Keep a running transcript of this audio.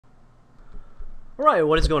Alright,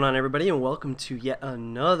 what is going on everybody, and welcome to yet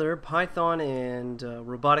another Python and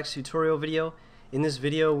robotics tutorial video. In this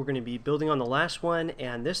video we're going to be building on the last one,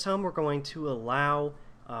 and this time we're going to allow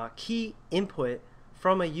key input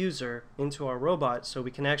from a user into our robot so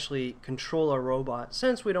we can actually control our robot,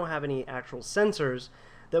 since we don't have any actual sensors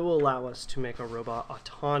that will allow us to make our robot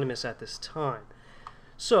autonomous at this time.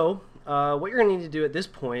 So what you're going to need to do at this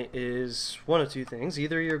point is one of two things.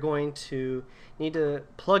 Either you're going to need to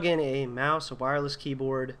plug in a mouse, a wireless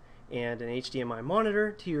keyboard, and an HDMI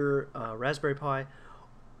monitor to your Raspberry Pi,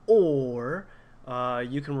 or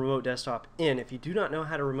you can remote desktop in. If you do not know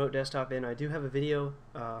how to remote desktop in, I do have a video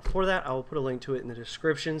for that. I will put a link to it in the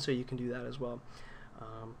description so you can do that as well.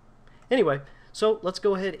 Anyway, so let's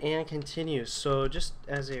go ahead and continue. So just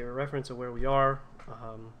as a reference of where we are,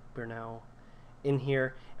 we're now in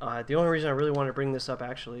here. The only reason I really want to bring this up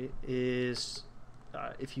actually is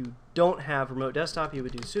if you don't have remote desktop, you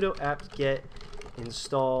would do sudo apt-get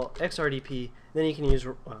install xrdp. Then you can use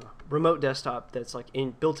remote desktop that's like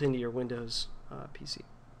built into your Windows PC.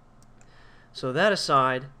 So that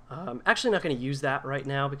aside, I'm actually not going to use that right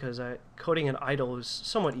now because coding an idle is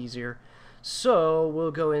somewhat easier. So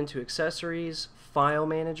we'll go into accessories, file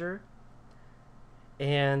manager,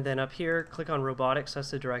 and then up here click on robotics. That's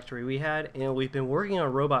the directory we had, and we've been working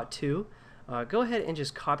on robot 2. Go ahead and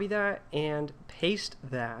just copy that and paste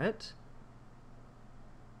that.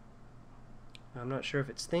 I'm not sure if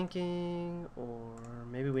it's thinking, or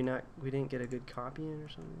maybe we didn't get a good copy in or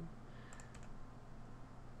something.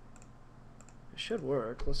 It should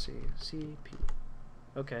work. Let's see. CP.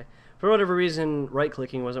 Okay. For whatever reason,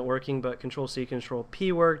 right-clicking wasn't working, but Control-C,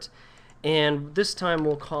 Control-P worked. And this time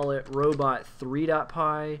we'll call it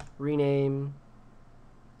robot3.py, rename.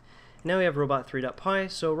 Now we have robot3.py,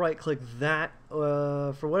 so right-click that.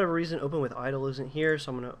 For whatever reason, open with idle isn't here,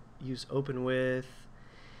 so I'm going to use open with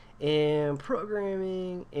and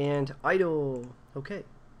programming and idle. Okay.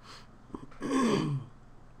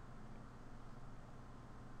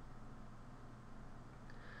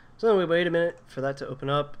 So then we wait a minute for that to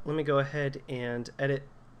open up. Let me go ahead and edit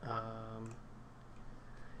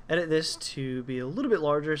this to be a little bit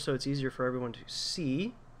larger so it's easier for everyone to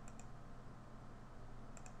see.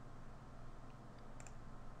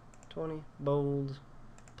 20, bold,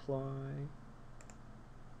 apply.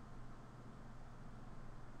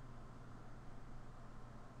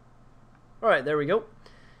 Alright, there we go.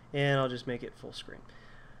 And I'll just make it full screen.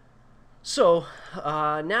 So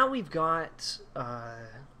now we've got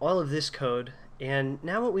all of this code, and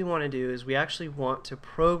now what we want to do is we actually want to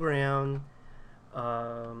program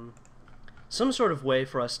some sort of way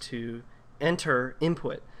for us to enter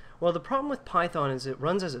input. Well, the problem with Python is it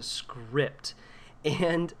runs as a script,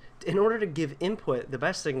 and in order to give input, the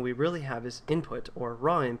best thing we really have is input, or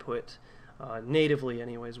raw input, natively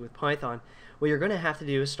anyways with Python. What you're going to have to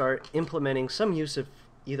do is start implementing some use of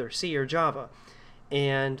either C or Java.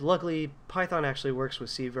 And luckily, Python actually works with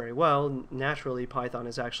C very well. Naturally, Python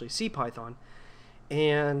is actually CPython.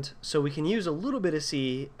 And so we can use a little bit of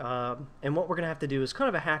C, and what we're going to have to do is kind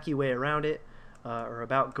of a hacky way around it, or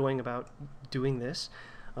going about doing this.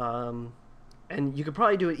 And you could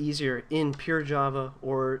probably do it easier in pure Java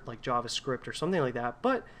or like JavaScript or something like that,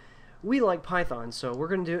 but we like Python, so we're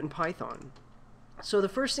going to do it in Python. So the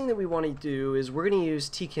first thing that we want to do is we're going to use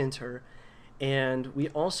Tkinter, and we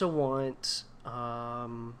also want,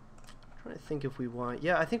 I'm trying to think if we want,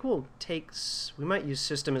 yeah, I think we might use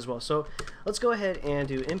system as well. So let's go ahead and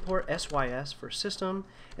do import sys for system,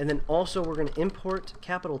 and then also we're going to import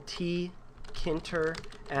capital T Tkinter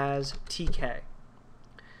as tk.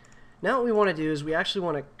 Now what we want to do is we actually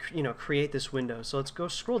want to create this window. So let's go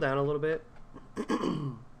scroll down a little bit.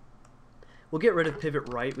 We'll get rid of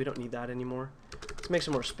pivot right. We don't need that anymore. Let's make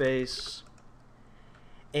some more space.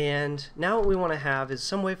 And now what we want to have is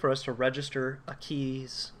some way for us to register a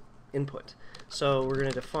key's input. So we're going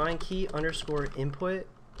to define key underscore input,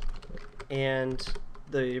 and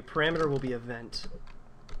the parameter will be event.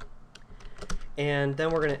 And then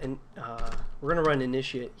we're going to run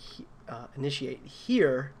initiate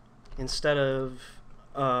here instead of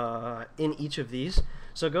in each of these.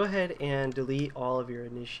 So go ahead and delete all of your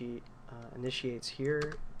initiates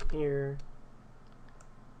here, here,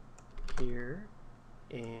 here,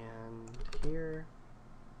 and here,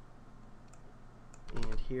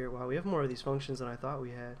 and here. Wow, we have more of these functions than I thought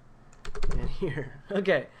we had. And here.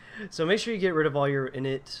 Okay, so make sure you get rid of all your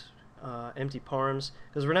init empty params,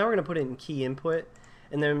 because we're going to put it in key input,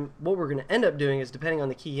 and then what we're going to end up doing is, depending on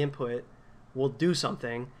the key input, we'll do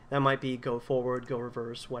something. That might be go forward, go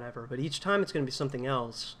reverse, whatever, but each time it's going to be something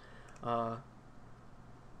else.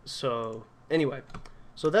 So anyway,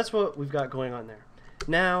 so that's what we've got going on there.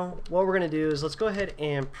 Now, what we're going to do is let's go ahead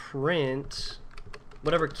and print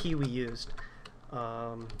whatever key we used.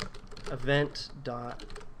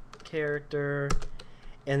 Event.character,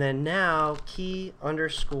 and then now key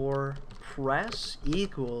underscore press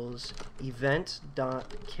equals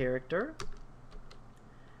event.character,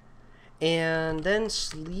 and then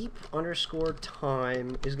sleep underscore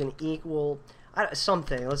time is going to equal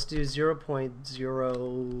something. Let's do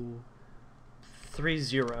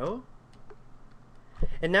 0.030.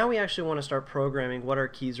 And now we actually want to start programming what our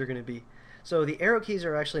keys are going to be. So the arrow keys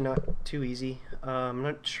are actually not too easy. I'm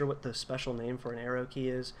not sure what the special name for an arrow key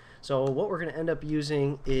is. So what we're going to end up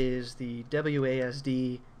using is the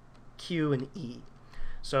WASD, Q, and E.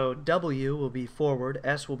 So W will be forward,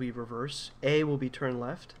 S will be reverse, A will be turn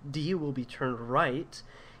left, D will be turn right,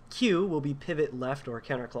 Q will be pivot left or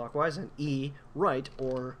counterclockwise, and E right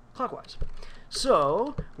or clockwise.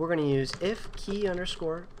 So we're going to use if key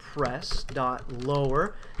underscore press dot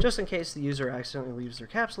lower, just in case the user accidentally leaves their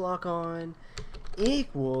caps lock on,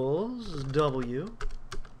 equals W.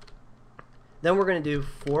 Then we're going to do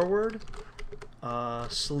forward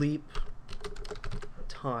sleep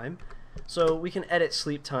time. So we can edit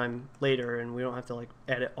sleep time later, and we don't have to like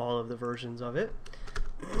edit all of the versions of it.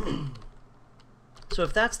 So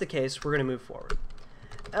if that's the case, we're going to move forward.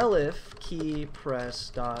 Elif key press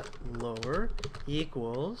dot lower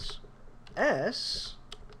equals S.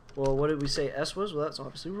 Well, what did we say S was? Well, that's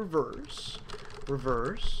obviously reverse.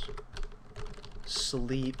 Reverse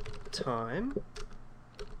sleep time.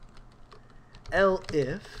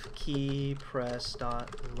 Elif key press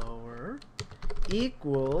dot lower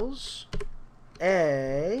equals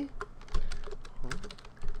A.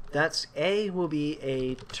 That's A will be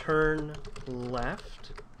a turn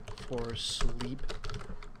left for sleep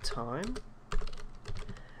time.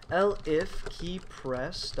 Elif key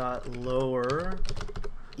press dot lower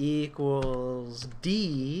equals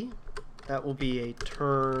D. That will be a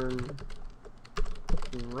turn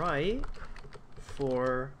right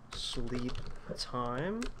for sleep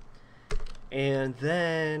time. And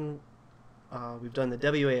then we've done the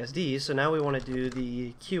WASD, so now we want to do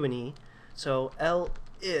the Q and E. So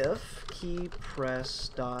Elif key press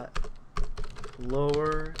dot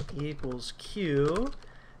lower equals Q.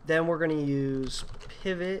 Then we're going to use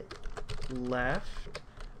pivot left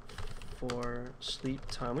for sleep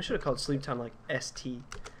time. We should have called sleep time like ST.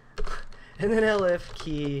 And then Elif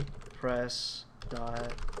key press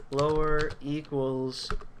dot lower equals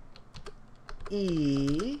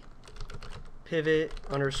E pivot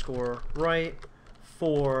underscore right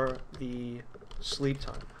for the sleep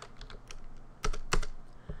time.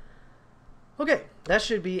 Okay, that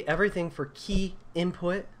should be everything for key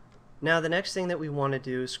input. Now the next thing that we want to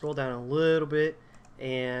do is scroll down a little bit,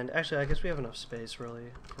 and actually I guess we have enough space really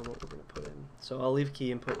for what we're going to put in. So I'll leave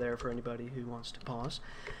key input there for anybody who wants to pause.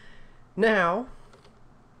 Now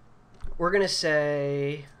we're going to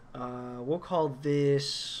say, we'll call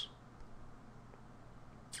this,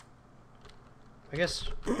 I guess,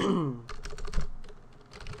 I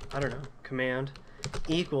don't know, command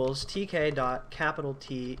equals tk dot capital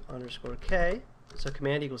T underscore K. So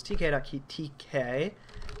command equals tk dot tk.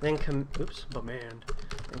 Then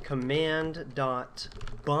command dot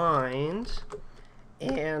bind,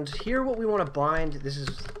 and here what we want to bind, this is,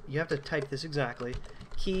 you have to type this exactly,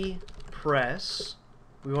 key press.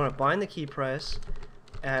 We want to bind the key press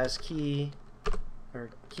as key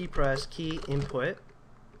press key input.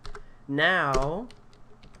 Now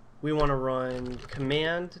we want to run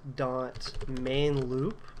command dot main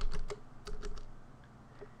loop,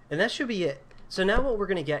 and that should be it. So now what we're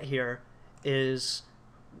going to get here is,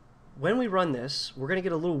 when we run this, we're going to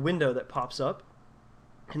get a little window that pops up,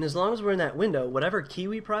 and as long as we're in that window, whatever key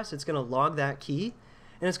we press, it's going to log that key,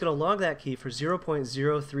 and it's going to log that key for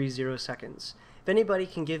 0.030 seconds. If anybody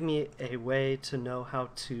can give me a way to know how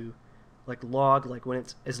to like log, like when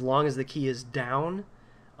it's, as long as the key is down,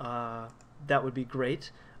 that would be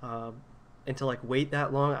great. And to like wait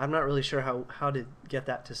that long, I'm not really sure how to get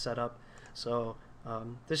that to set up. So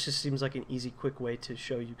this just seems like an easy, quick way to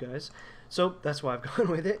show you guys. So that's why I've gone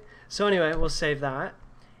with it. So anyway, we'll save that.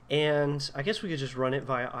 And I guess we could just run it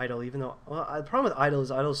via idle, even though, well, the problem with idle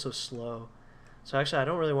is so slow. So actually I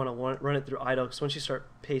don't really want to run it through idle, because once you start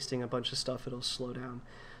pasting a bunch of stuff, it'll slow down.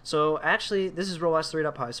 So actually, this is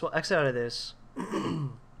robots3.py, so we'll exit out of this.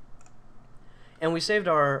 And we saved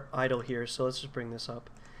our idle here, so let's just bring this up.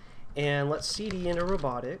 And let's cd into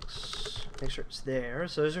robotics, make sure it's there.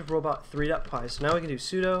 So there's robot3.py. So now we can do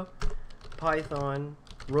sudo python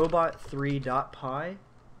robot3.py,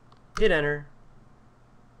 hit enter,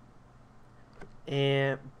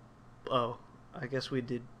 and oh, I guess we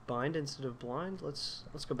did bind instead of blind. Let's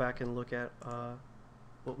go back and look at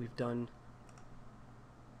what we've done.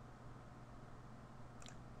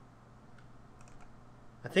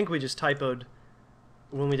 I think we just typoed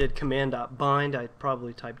when we did command.bind. I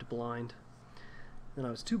probably typed blind, and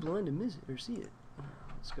I was too blind to miss it or see it.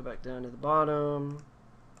 Let's go back down to the bottom.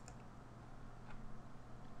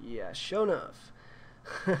 Yeah, sure enough.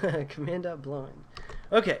 Command.blind.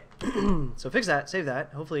 Okay, so fix that, save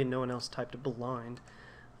that. Hopefully no one else typed blind.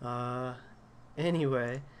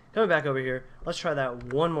 Anyway, coming back over here, let's try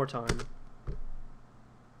that one more time.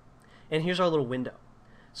 And here's our little window.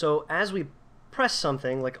 So as we press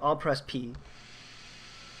something, like I'll press P.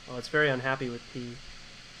 Oh, it's very unhappy with P.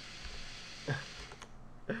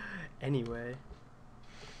 Anyway.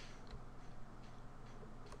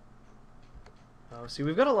 Oh, see,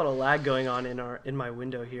 we've got a lot of lag going on in my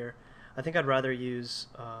window here. I think I'd rather use,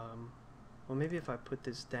 well, maybe if I put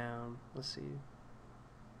this down, let's see.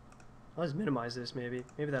 I'll just minimize this, maybe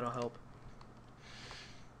that'll help.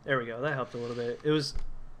 There we go, that helped a little bit. It was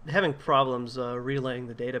having problems relaying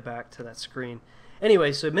the data back to that screen.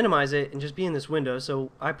 Anyway, so minimize it and just be in this window.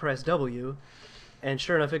 So I press W, and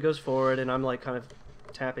sure enough, it goes forward, and I'm like kind of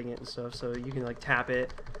tapping it and stuff. So you can like tap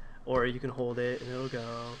it, or you can hold it, and it'll go.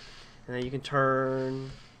 And then you can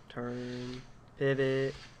turn,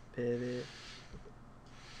 pivot,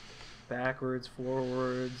 backwards,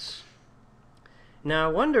 forwards. Now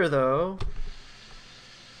I wonder though,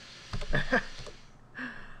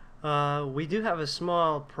 we do have a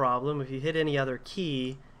small problem. If you hit any other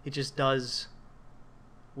key, it just does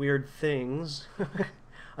weird things.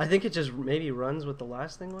 I think it just maybe runs what the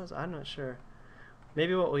last thing was. I'm not sure.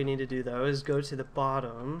 Maybe what we need to do though is go to the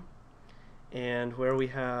bottom, and where we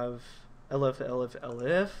have elif,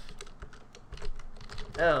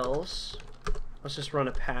 else, let's just run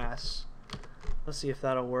a pass. Let's see if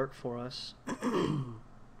that'll work for us.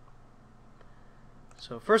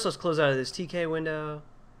 So first let's close out of this TK window,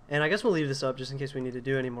 and I guess we'll leave this up just in case we need to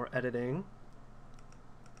do any more editing.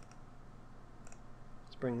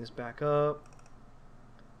 Let's bring this back up,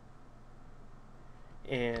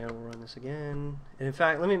 and we'll run this again. And in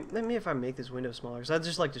fact, let me if I make this window smaller, because I'd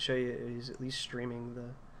just like to show you he's at least streaming the.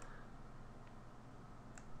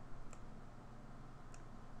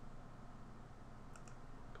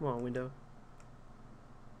 Come on, window.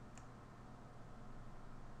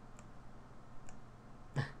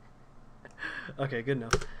 Okay, good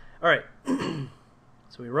enough. Alright, so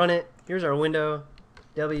we run it. Here's our window.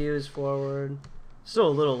 W is forward. Still a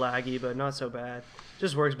little laggy, but not so bad.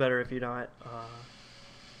 Just works better if you're not.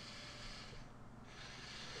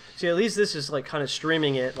 See, at least this is like kind of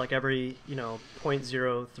streaming it like every,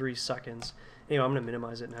 0.03 seconds. Anyway, I'm going to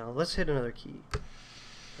minimize it now. Let's hit another key.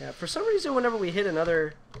 Yeah, for some reason, whenever we hit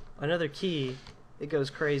another key, it goes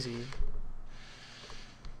crazy.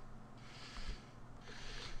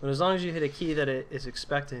 But as long as you hit a key that it is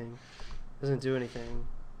expecting, it doesn't do anything.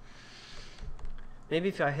 Maybe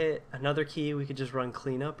if I hit another key, we could just run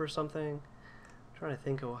cleanup or something. I'm trying to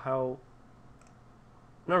think of how.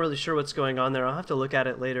 I'm not really sure what's going on there. I'll have to look at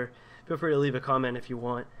it later. Feel free to leave a comment if you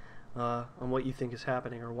want on what you think is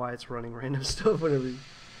happening or why it's running random stuff. Whenever.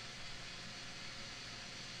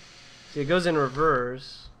 See, it goes in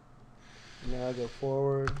reverse. Now I go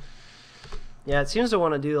forward. Yeah, it seems to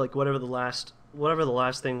want to do like whatever the last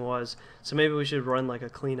thing was. So maybe we should run like a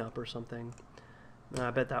cleanup or something.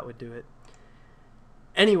 I bet that would do it.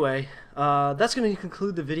 Anyway, that's going to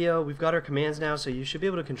conclude the video. We've got our commands now, so you should be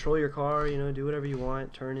able to control your car, do whatever you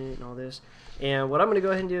want, turn it and all this. And what I'm going to go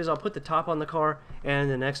ahead and do is I'll put the top on the car, and in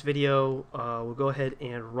the next video we'll go ahead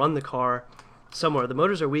and run the car somewhere. The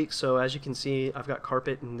motors are weak, so as you can see, I've got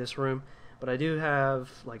carpet in this room, but I do have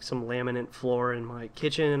like some laminate floor in my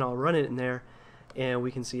kitchen, and I'll run it in there, and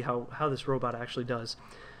we can see how this robot actually does.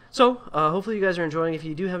 So, hopefully you guys are enjoying. If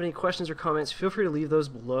you do have any questions or comments, feel free to leave those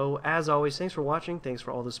below. As always, thanks for watching, thanks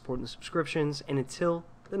for all the support and the subscriptions, and until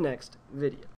the next video.